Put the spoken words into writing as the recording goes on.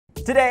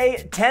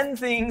Today, 10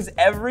 things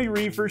every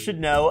reefer should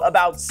know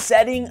about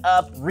setting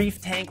up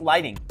reef tank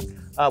lighting.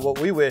 What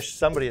we wish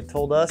somebody had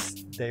told us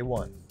day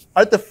one.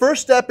 All right, the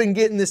first step in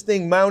getting this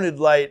thing mounted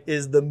light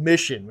is the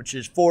mission, which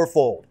is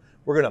fourfold.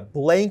 We're gonna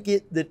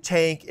blanket the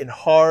tank in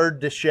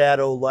hard to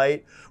shadow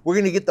light. We're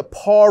gonna get the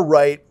par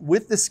right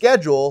with the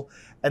schedule,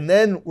 and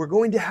then we're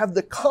going to have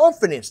the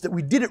confidence that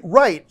we did it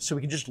right so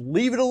we can just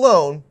leave it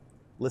alone.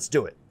 Let's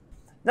do it.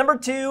 Number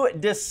 2,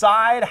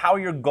 decide how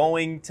you're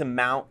going to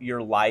mount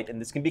your light. And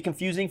this can be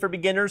confusing for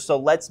beginners, so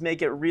let's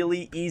make it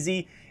really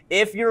easy.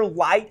 If your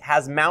light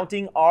has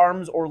mounting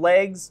arms or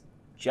legs,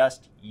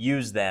 just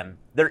use them.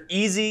 They're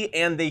easy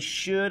and they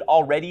should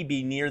already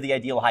be near the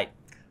ideal height.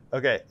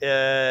 Okay,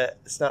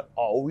 it's not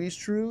always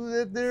true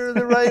that they're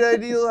the right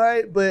ideal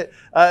height, but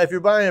if you're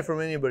buying it from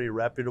anybody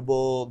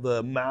reputable,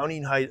 the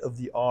mounting height of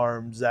the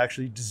arms is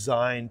actually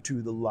designed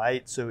to the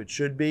light, so it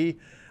should be.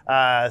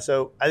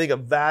 So I think a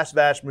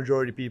vast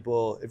majority of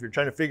people, if you're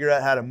trying to figure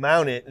out how to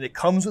mount it, and it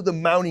comes with a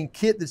mounting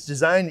kit that's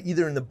designed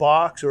either in the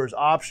box or is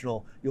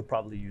optional, you'll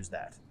probably use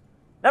that.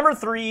 Number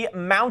 3,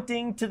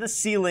 mounting to the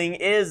ceiling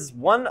is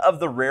one of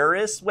the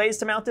rarest ways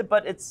to mount it,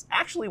 but it's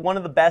actually one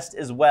of the best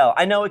as well.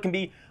 I know it can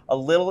be a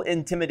little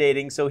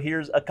intimidating, so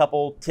here's a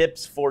couple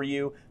tips for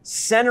you.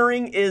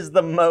 Centering is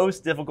the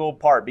most difficult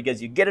part because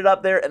you get it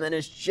up there and then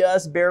it's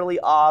just barely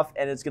off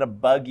and it's gonna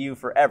bug you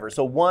forever.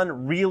 So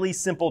one really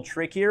simple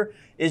trick here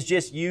is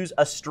just use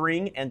a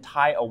string and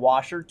tie a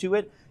washer to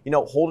it. You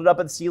know, hold it up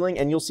at the ceiling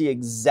and you'll see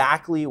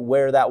exactly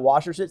where that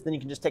washer sits. Then you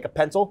can just take a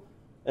pencil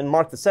and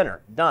mark the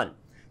center. Done.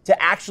 To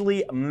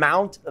actually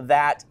mount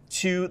that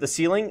to the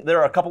ceiling, there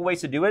are a couple ways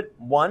to do it.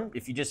 One,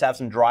 if you just have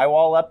some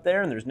drywall up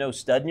there and there's no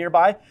stud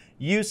nearby,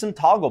 use some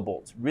toggle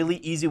bolts. Really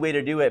easy way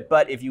to do it.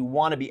 But if you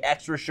want to be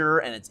extra sure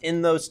and it's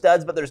in those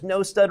studs, but there's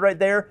no stud right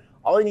there,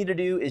 all you need to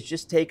do is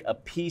just take a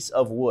piece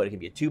of wood. It can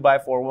be a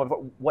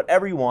 2x4,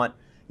 whatever you want.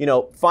 You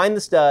know, find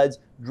the studs,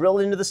 drill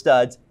it into the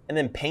studs, and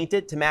then paint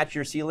it to match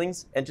your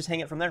ceilings and just hang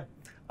it from there.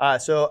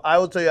 So I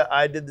will tell you,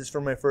 I did this for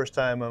my first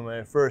time on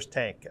my first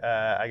tank.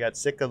 I got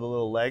sick of the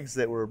little legs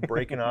that were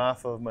breaking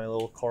off of my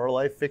little Coral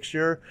Life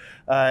fixture,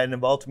 and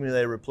then ultimately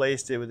I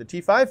replaced it with a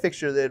T5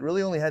 fixture that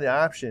really only had the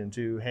option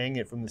to hang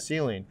it from the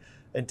ceiling.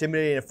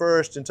 Intimidating at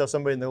first until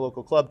somebody in the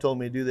local club told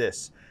me to do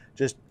this.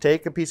 Just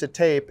take a piece of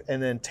tape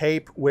and then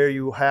tape where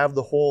you have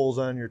the holes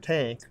on your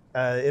tank,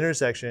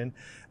 intersection,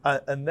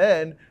 and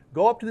then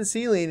go up to the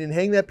ceiling and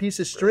hang that piece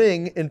of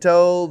string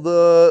until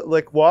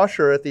the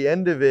washer at the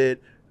end of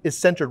it is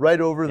centered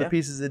right over the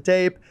pieces of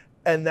tape,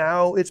 and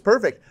now it's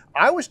perfect.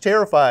 I was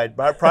terrified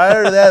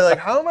prior to that, like,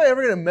 how am I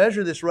ever gonna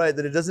measure this right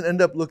that it doesn't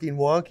end up looking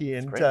wonky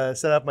and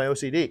set up my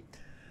OCD?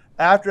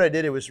 After I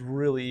did it, it was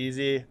really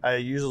easy. I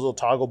use those little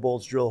toggle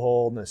bolts, drill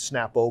hole, and they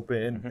snap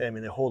open. I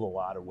mean, they hold a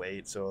lot of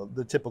weight, so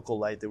the typical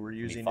light that we're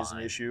using is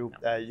an issue.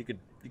 You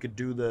could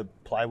do the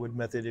plywood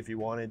method if you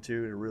wanted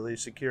to really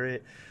secure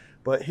it.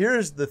 But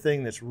here's the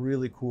thing that's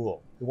really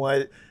cool.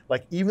 Why,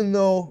 like, even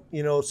though,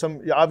 you know,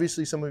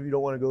 obviously some of you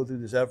don't want to go through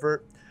this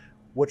effort,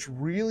 what's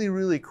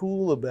really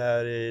cool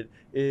about it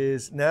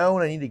is now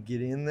when I need to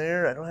get in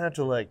there, I don't have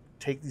to like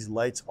take these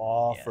lights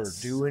off or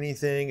do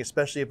anything,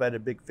 especially if I had a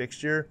big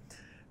fixture.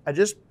 I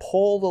just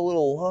pull the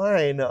little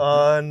line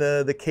on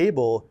the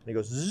cable and it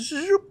goes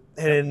zoop,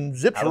 and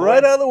zips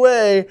right out of the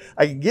way.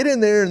 I can get in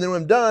there, and then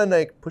when I'm done,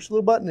 I push a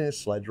little button and it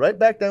slides right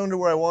back down to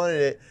where I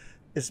wanted it.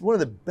 It's one of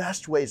the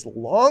best ways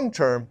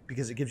long-term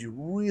because it gives you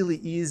really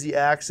easy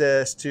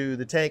access to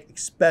the tank,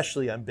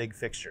 especially on big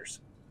fixtures.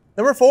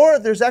 Number 4,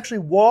 there's actually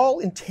wall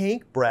and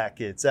tank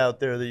brackets out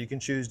there that you can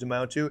choose to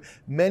mount to,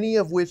 many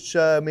of which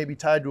may be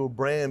tied to a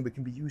brand but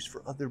can be used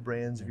for other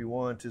brands if you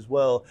want as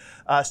well.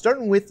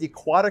 Starting with the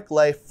Aquatic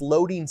Life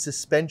floating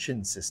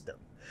suspension system.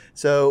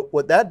 So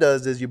what that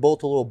does is you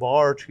bolt a little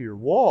bar to your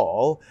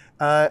wall,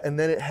 and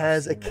then it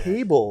has a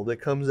cable that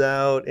comes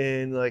out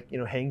and, like, you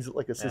know, hangs it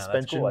like a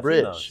suspension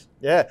bridge.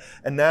 Yeah,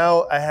 and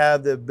now I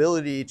have the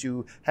ability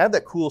to have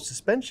that cool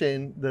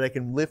suspension that I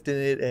can lift in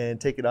it and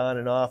take it on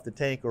and off the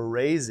tank or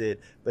raise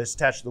it, but it's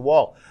attached to the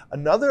wall.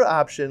 Another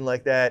option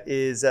like that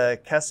is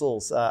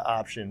Kessel's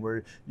option,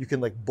 where you can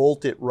like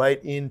bolt it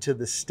right into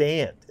the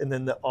stand, and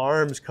then the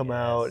arms come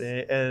out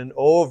and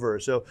over.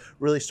 So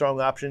really strong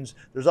options.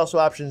 There's also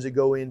options that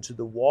go into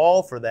the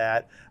wall for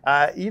that.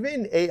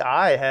 Even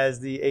AI has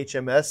the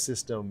HMS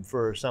system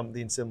for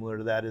something similar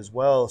to that as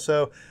well.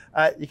 So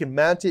you can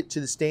mount it to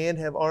the stand,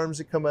 have arms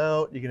that come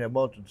out. You can have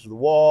mounted to the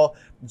wall.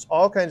 There's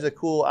all kinds of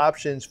cool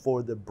options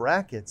for the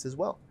brackets as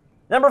well.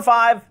 Number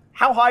 5,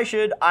 how high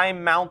should I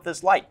mount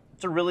this light?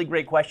 It's a really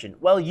great question.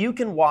 Well, you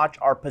can watch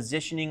our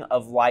positioning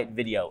of light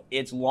video.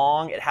 It's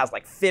long, it has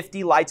like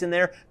 50 lights in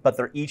there, but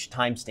they're each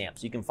timestamped,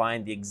 so you can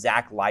find the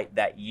exact light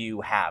that you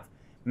have.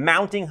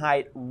 Mounting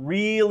height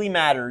really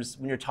matters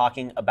when you're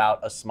talking about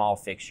a small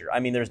fixture.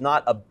 I mean, there's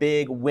not a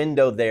big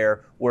window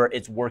there where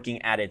it's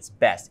working at its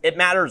best. It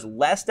matters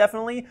less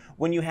definitely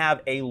when you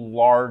have a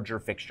larger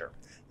fixture.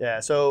 Yeah,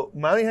 so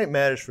mounting height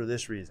matters for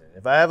this reason.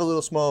 If I have a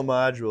little small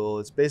module,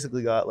 it's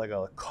basically got like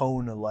a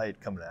cone of light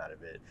coming out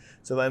of it.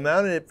 So if I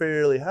mounted it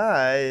fairly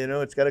high, you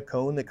know, it's got a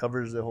cone that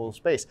covers the whole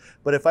space.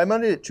 But if I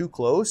mounted it too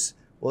close,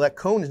 well, that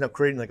cone is now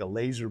creating like a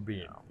laser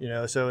beam, you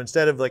know? So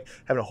instead of like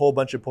having a whole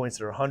bunch of points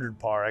that are 100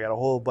 par, I got a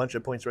whole bunch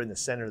of points right in the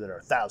center that are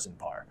 1,000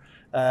 par.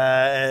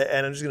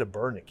 And I'm just gonna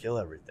burn and kill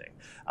everything.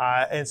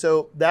 And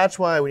so that's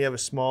why when you have a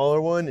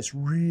smaller one, it's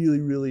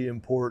really, really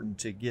important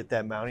to get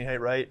that mounting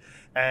height right.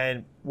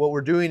 And what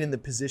we're doing in the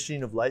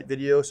positioning of light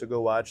video, so go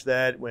watch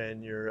that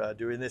when you're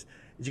doing this,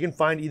 is you can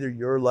find either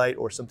your light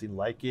or something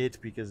like it,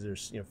 because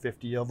there's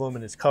 50 of them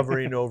and it's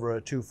covering over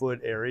a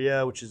 2-foot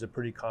area, which is a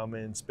pretty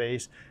common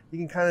space. You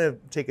can kind of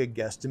take a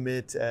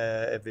guesstimate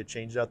if it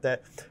changes out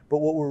that. But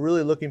what we're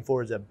really looking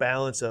for is a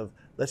balance of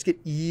let's get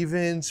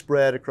even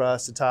spread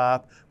across the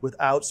top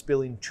without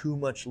spilling too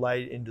much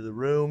light into the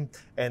room.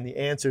 And the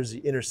answer is the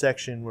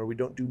intersection where we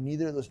don't do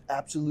neither of those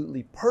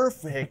absolutely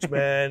perfect,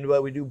 man,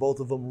 but we do both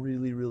of them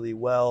really, really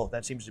well.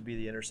 That seems to be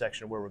the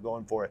intersection where we're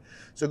going for it.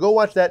 So go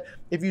watch that.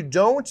 If you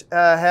don't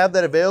have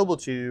that available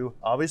to you,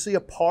 obviously a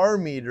par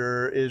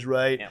meter is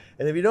right. Yeah.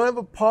 And if you don't have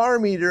a par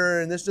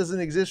meter and this doesn't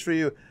exist for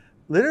you,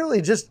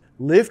 literally just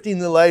lifting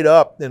the light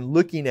up and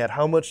looking at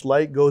how much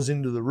light goes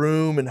into the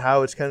room and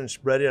how it's kind of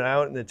spreading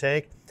out in the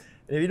tank.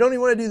 And if you don't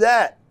even want to do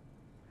that,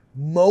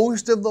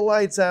 most of the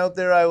lights out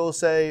there, I will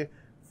say,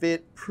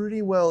 fit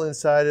pretty well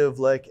inside of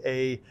like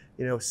a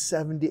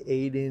 7 to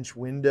 8 inch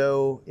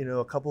window.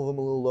 A couple of them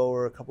a little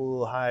lower, a couple a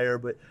little higher,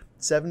 but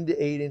 7 to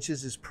 8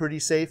 inches is pretty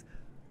safe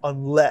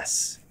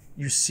unless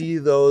you see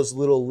those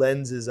little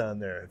lenses on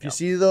there. If you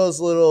see those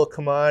little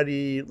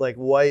commodity like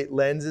white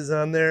lenses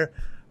on there,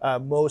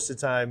 most of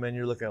the time, man,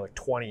 you're looking at like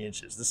 20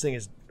 inches. This thing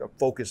is a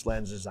focus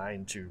lens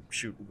designed to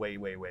shoot way,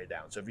 way, way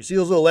down. So if you see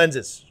those little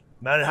lenses,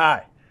 mount it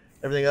high.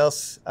 Everything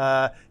else,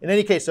 in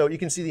any case, so you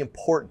can see the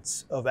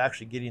importance of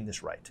actually getting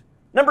this right.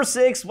 Number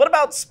 6, what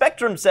about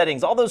spectrum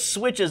settings? All those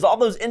switches, all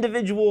those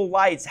individual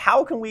lights,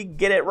 how can we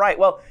get it right?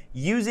 Well,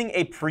 using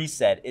a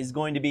preset is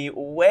going to be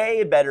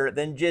way better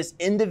than just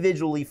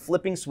individually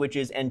flipping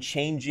switches and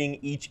changing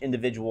each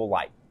individual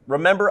light.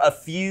 Remember a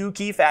few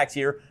key facts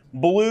here.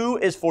 Blue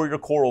is for your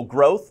coral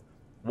growth.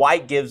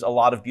 White gives a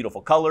lot of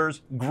beautiful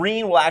colors.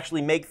 Green will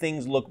actually make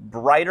things look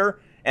brighter.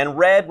 And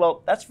red,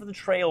 well, that's for the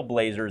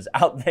trailblazers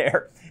out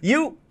there.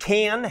 You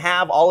can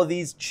have all of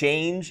these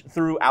change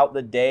throughout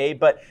the day,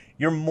 but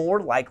you're more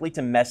likely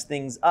to mess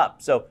things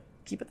up. So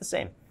keep it the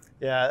same.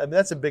 Yeah, I mean,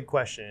 that's a big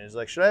question. Is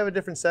like, should I have a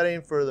different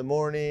setting for the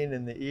morning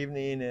and the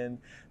evening? And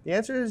the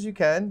answer is you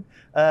can,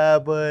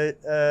 but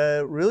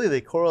really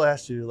the coral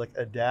has to like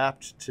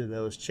adapt to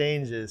those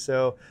changes.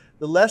 So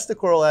the less the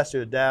coral has to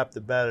adapt,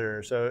 the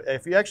better. So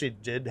if you actually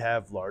did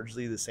have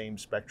largely the same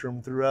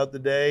spectrum throughout the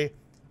day,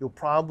 you'll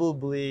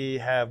probably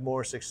have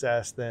more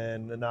success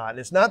than not. And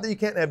it's not that you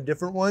can't have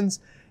different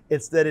ones,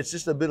 it's that it's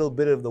just a bit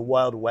of the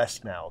Wild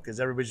West now, because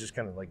everybody's just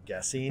kind of like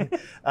guessing.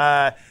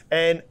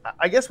 And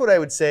I guess what I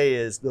would say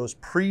is those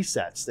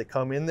presets that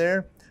come in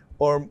there,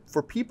 or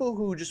for people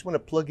who just want to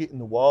plug it in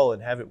the wall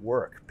and have it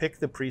work, pick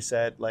the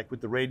preset. Like with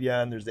the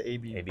Radion, there's the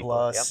AB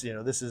Plus.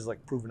 Yep. This is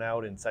like proven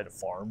out inside of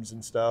farms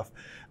and stuff,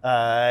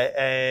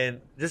 and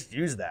just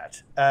use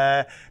that.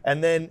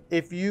 And then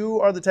if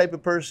you are the type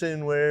of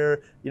person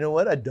where, you know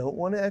what, I don't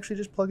want to actually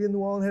just plug it in the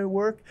wall and have it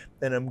work,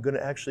 then I'm going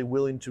to actually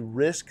willing to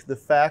risk the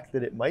fact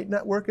that it might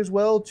not work as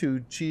well to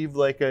achieve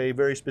like a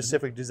very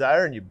specific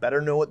desire, and you better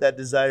know what that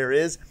desire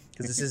is,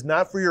 because this is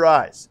not for your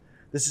eyes.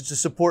 This is to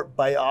support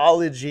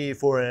biology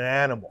for an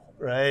animal,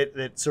 right?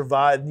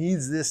 That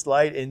needs this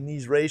light and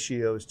these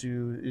ratios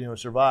to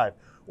survive,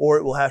 or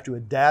it will have to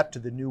adapt to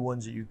the new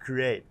ones that you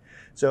create.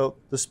 So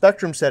the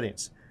spectrum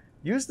settings,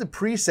 use the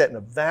preset in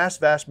a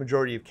vast, vast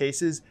majority of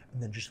cases,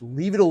 and then just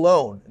leave it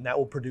alone, and that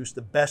will produce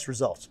the best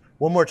results.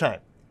 One more time,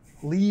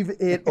 leave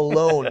it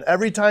alone.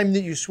 Every time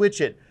that you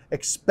switch it,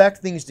 expect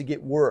things to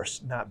get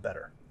worse, not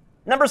better.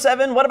 Number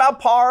 7, what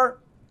about par?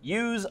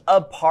 Use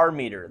a par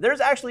meter. There's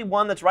actually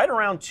one that's right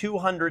around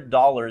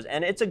 $200,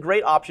 and it's a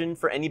great option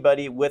for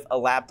anybody with a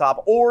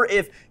laptop, or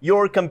if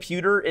your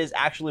computer is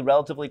actually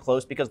relatively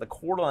close, because the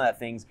cord on that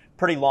thing's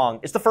pretty long.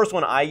 It's the first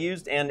one I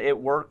used, and it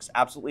works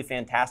absolutely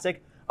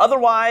fantastic.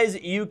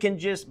 Otherwise, you can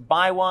just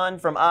buy one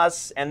from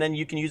us, and then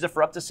you can use it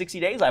for up to 60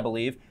 days, I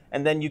believe,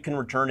 and then you can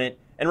return it.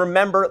 And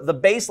remember, the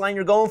baseline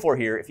you're going for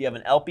here, if you have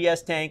an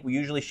LPS tank, we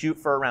usually shoot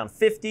for around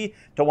 50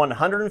 to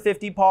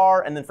 150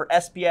 par, and then for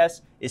SPS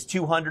is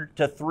 200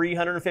 to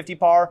 350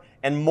 par,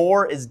 and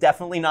more is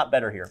definitely not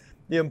better here.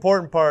 The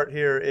important part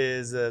here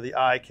is the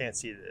eye can't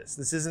see this.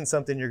 This isn't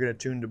something you're going to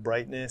tune to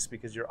brightness,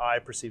 because your eye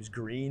perceives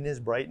green as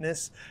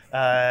brightness,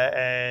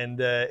 and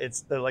they're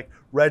like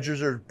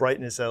register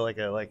brightness at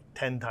like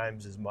 10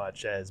 times as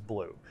much as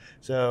blue.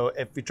 So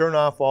if you turn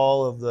off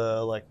all of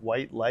the like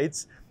white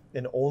lights,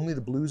 and only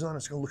the blue's on,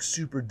 it's gonna look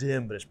super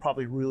dim, but it's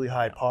probably really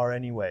high par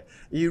anyway.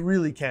 You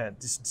really can't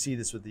just see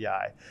this with the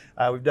eye.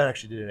 We've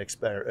actually did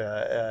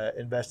an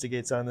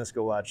investigates on this,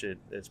 go watch it.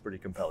 It's pretty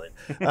compelling.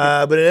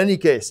 But in any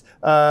case,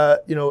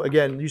 you know,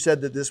 again, you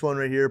said that this one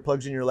right here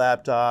plugs in your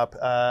laptop.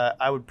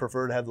 I would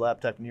prefer to have the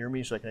laptop near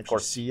me so I can actually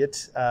see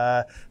it.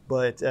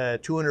 But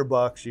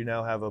 $200, you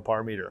now have a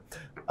par meter.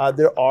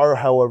 There are,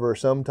 however,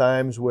 some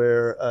times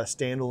where a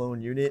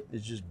standalone unit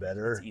is just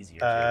better. It's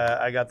easier.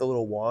 I got the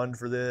little wand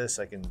for this.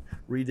 I can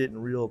read it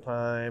in real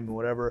time and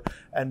whatever.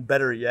 And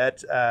better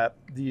yet,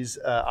 these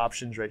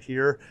options right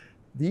here.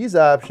 These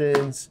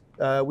options,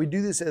 we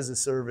do this as a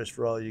service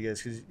for all you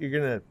guys because you're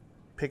gonna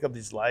pick up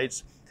these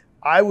lights.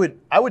 I would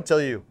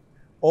tell you,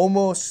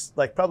 almost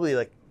like probably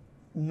like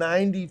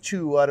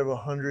 92 out of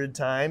 100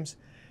 times,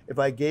 if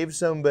I gave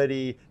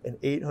somebody an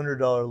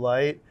 $800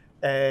 light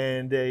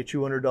and a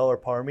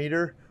 $200 par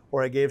meter,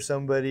 or I gave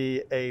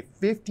somebody a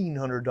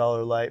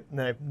 $1,500 light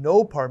and I have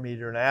no par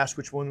meter, and I asked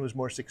which one was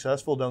more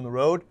successful down the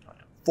road,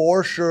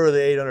 for sure the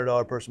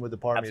 $800 person with the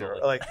par meter.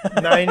 Like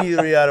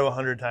 93 out of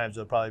 100 times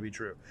it'll probably be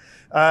true.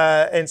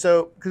 And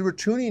so, because we're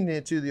tuning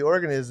it to the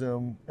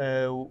organism,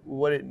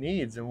 what it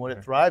needs and what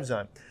it thrives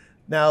on.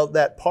 Now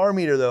that par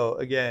meter though,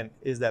 again,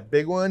 is that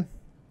big one.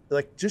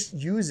 Like, just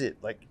use it.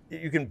 Like,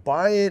 you can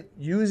buy it,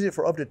 use it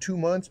for up to 2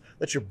 months,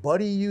 let your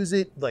buddy use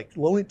it, like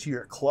loan it to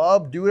your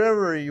club, do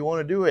whatever you want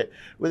to do it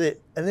with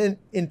it. And then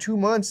in 2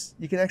 months,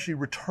 you can actually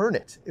return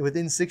it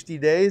within 60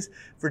 days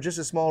for just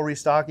a small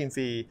restocking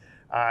fee.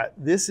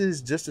 This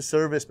is just a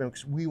service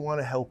because we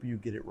want to help you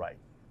get it right.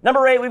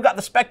 Number 8, we've got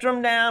the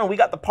spectrum down, we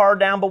got the par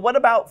down, but what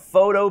about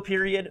photo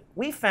period?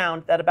 We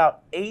found that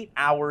about 8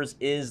 hours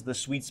is the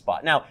sweet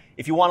spot. Now,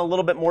 if you want a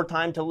little bit more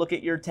time to look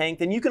at your tank,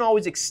 then you can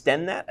always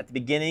extend that at the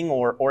beginning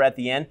or at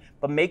the end,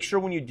 but make sure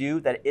when you do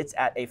that it's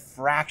at a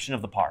fraction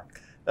of the par.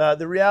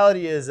 The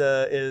reality is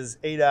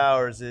 8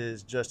 hours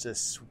is just a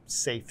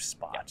safe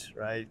spot,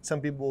 right?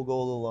 Some people will go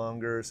a little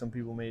longer. Some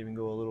people may even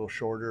go a little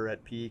shorter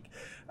at peak.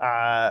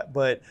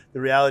 But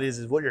the reality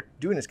is what you're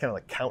doing is kind of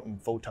like counting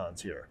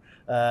photons here.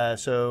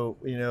 So,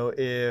 you know,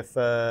 if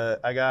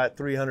I got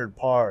 300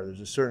 par,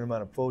 there's a certain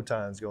amount of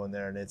photons going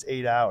there and it's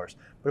 8 hours.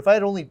 But if I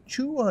had only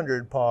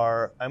 200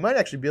 par, I might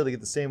actually be able to get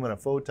the same amount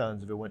of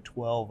photons if it went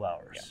 12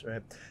 hours,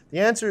 right? The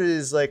answer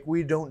is, like,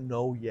 we don't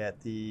know yet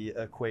the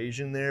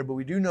equation there, but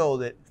we do know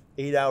that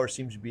 8 hours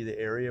seems to be the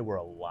area where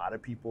a lot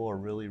of people are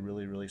really,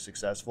 really, really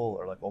successful,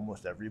 or like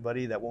almost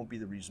everybody. That won't be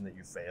the reason that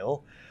you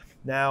fail.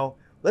 Now,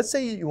 let's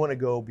say you want to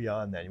go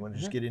beyond that. You want to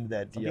just get into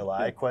that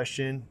DLI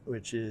question,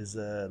 which is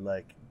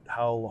like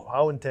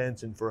how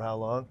intense and for how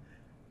long.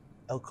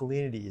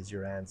 Alkalinity is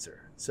your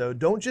answer. So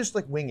don't just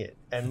like wing it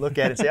and look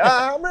at it and say,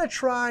 I'm going to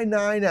try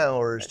 9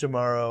 hours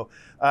tomorrow.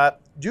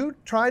 Do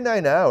try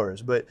 9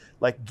 hours, but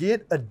like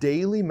get a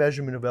daily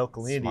measurement of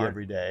alkalinity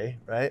every day,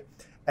 right?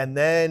 And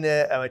then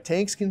my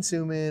tank's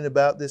consuming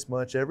about this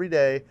much every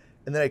day.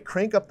 And then I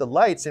crank up the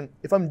lights. And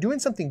if I'm doing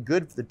something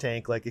good for the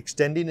tank, like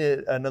extending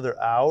it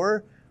another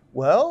hour,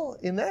 well,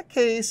 in that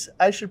case,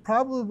 I should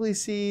probably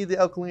see the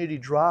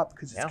alkalinity drop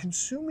because it's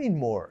consuming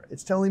more.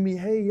 It's telling me,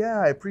 hey, yeah,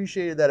 I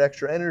appreciated that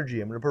extra energy.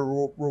 I'm going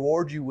to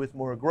reward you with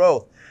more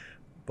growth.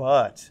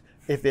 But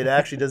if it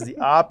actually does the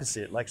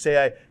opposite, like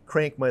say I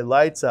crank my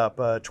lights up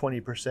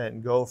 20%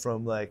 and go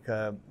from like,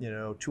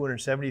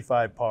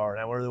 275 par,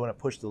 and I really want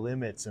to push the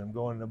limits and I'm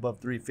going above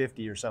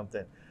 350 or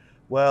something.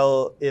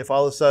 Well, if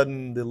all of a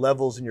sudden the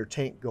levels in your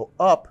tank go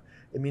up,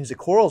 it means the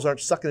corals aren't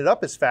sucking it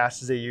up as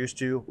fast as they used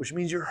to, which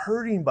means you're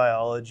hurting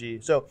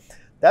biology. So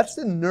that's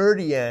the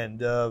nerdy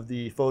end of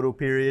the photo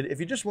period.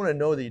 If you just want to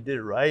know that you did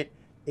it right,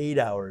 8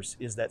 hours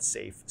is that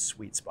safe,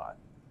 sweet spot.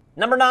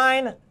 Number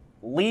 9,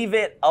 leave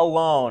it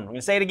alone. I'm going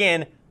to say it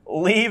again,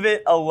 leave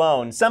it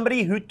alone.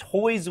 Somebody who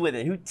toys with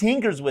it, who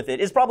tinkers with it,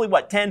 is probably,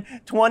 what,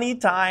 10, 20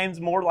 times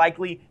more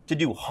likely to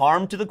do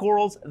harm to the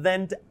corals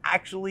than to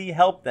actually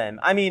help them.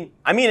 I mean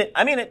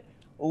it.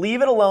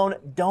 Leave it alone.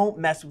 Don't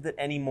mess with it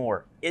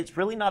anymore. It's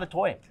really not a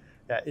toy.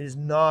 Yeah, it is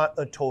not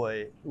a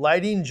toy.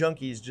 Lighting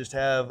junkies just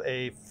have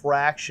a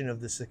fraction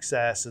of the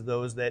success of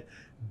those that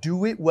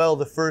do it well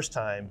the first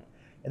time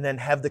and then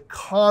have the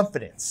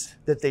confidence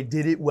that they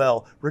did it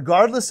well.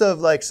 Regardless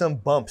of like some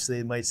bumps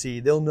they might see,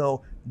 they'll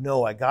know,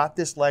 no, I got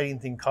this lighting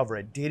thing covered.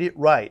 I did it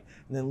right,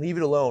 and then leave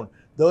it alone.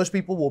 Those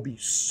people will be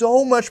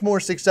so much more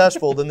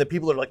successful than the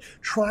people that are like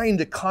trying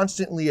to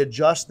constantly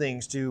adjust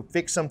things to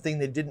fix something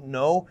they didn't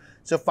know.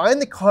 So find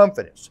the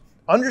confidence,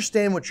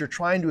 understand what you're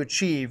trying to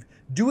achieve,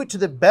 do it to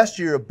the best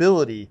of your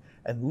ability,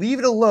 and leave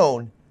it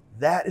alone.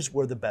 That is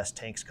where the best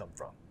tanks come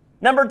from.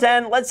 Number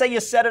 10, let's say you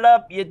set it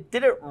up, you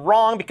did it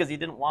wrong because you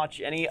didn't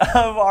watch any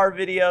of our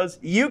videos.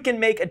 You can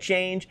make a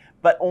change,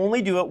 but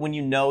only do it when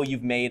you know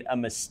you've made a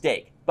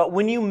mistake. But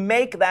when you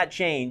make that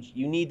change,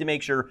 you need to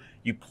make sure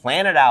you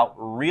plan it out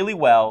really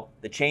well.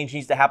 The change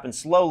needs to happen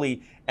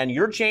slowly, and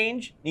your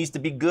change needs to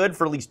be good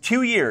for at least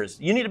 2 years.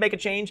 You need to make a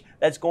change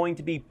that's going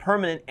to be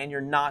permanent, and you're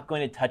not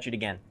going to touch it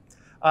again.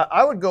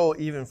 I would go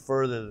even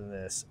further than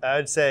this.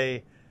 I'd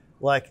say,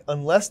 like,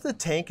 unless the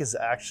tank is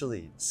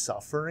actually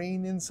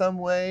suffering in some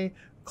way,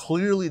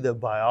 clearly the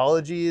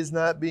biology is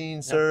not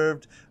being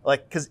served.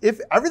 Like, because if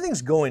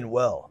everything's going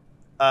well,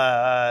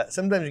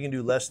 sometimes you can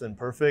do less than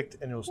perfect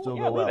and it'll still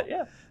go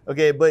well.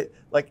 Okay, but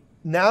like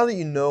now that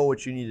you know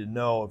what you need to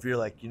know, if you're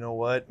like, you know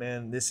what,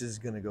 man, this is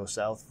gonna go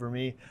south for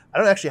me, I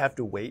don't actually have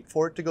to wait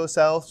for it to go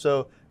south.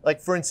 So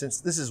like, for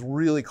instance, this is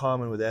really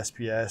common with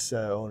SPS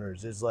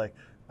owners. It's like,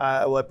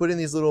 well, I put in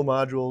these little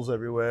modules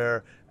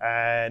everywhere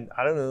and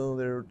I don't know,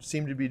 they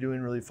seem to be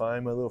doing really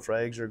fine. My little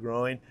frags are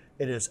growing.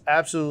 It is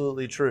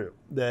absolutely true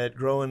that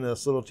growing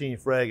this little teeny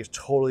frag is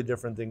totally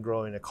different than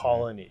growing a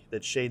colony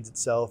that shades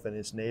itself and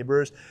its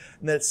neighbors.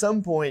 And at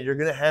some point, you're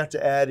gonna have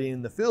to add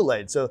in the fill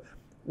light. So,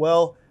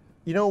 well,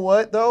 you know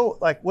what though?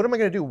 Like, what am I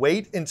gonna do?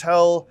 Wait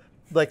until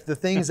like the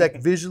thing's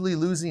like visually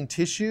losing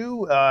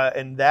tissue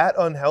and that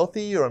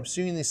unhealthy, or I'm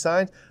seeing these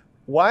signs?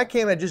 Why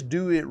can't I just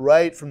do it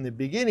right from the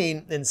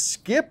beginning and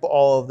skip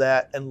all of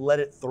that and let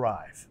it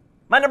thrive?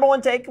 My number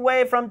one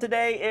takeaway from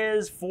today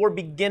is for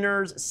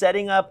beginners,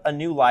 setting up a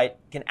new light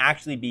can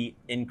actually be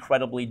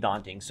incredibly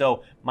daunting.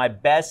 So my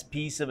best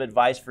piece of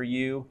advice for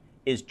you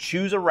is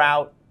choose a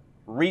route,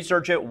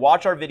 research it,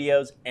 watch our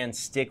videos, and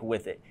stick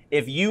with it.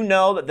 If you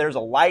know that there's a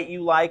light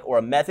you like or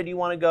a method you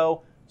want to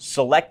go,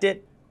 select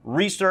it,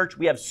 research.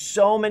 We have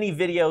so many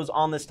videos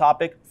on this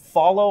topic.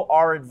 Follow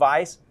our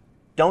advice.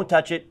 Don't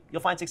touch it.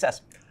 You'll find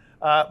success.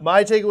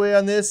 My takeaway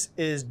on this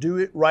is do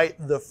it right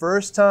the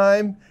first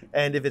time.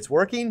 And if it's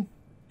working,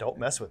 don't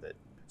mess with it.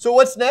 So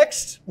what's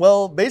next?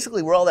 Well,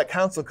 basically where all that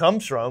counsel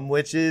comes from,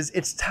 which is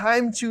it's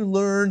time to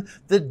learn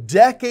the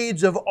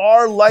decades of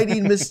our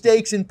lighting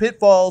mistakes and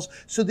pitfalls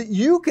so that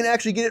you can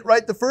actually get it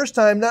right the first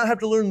time, not have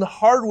to learn the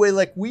hard way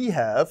like we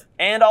have.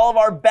 And all of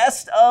our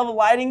best of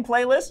lighting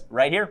playlists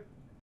right here.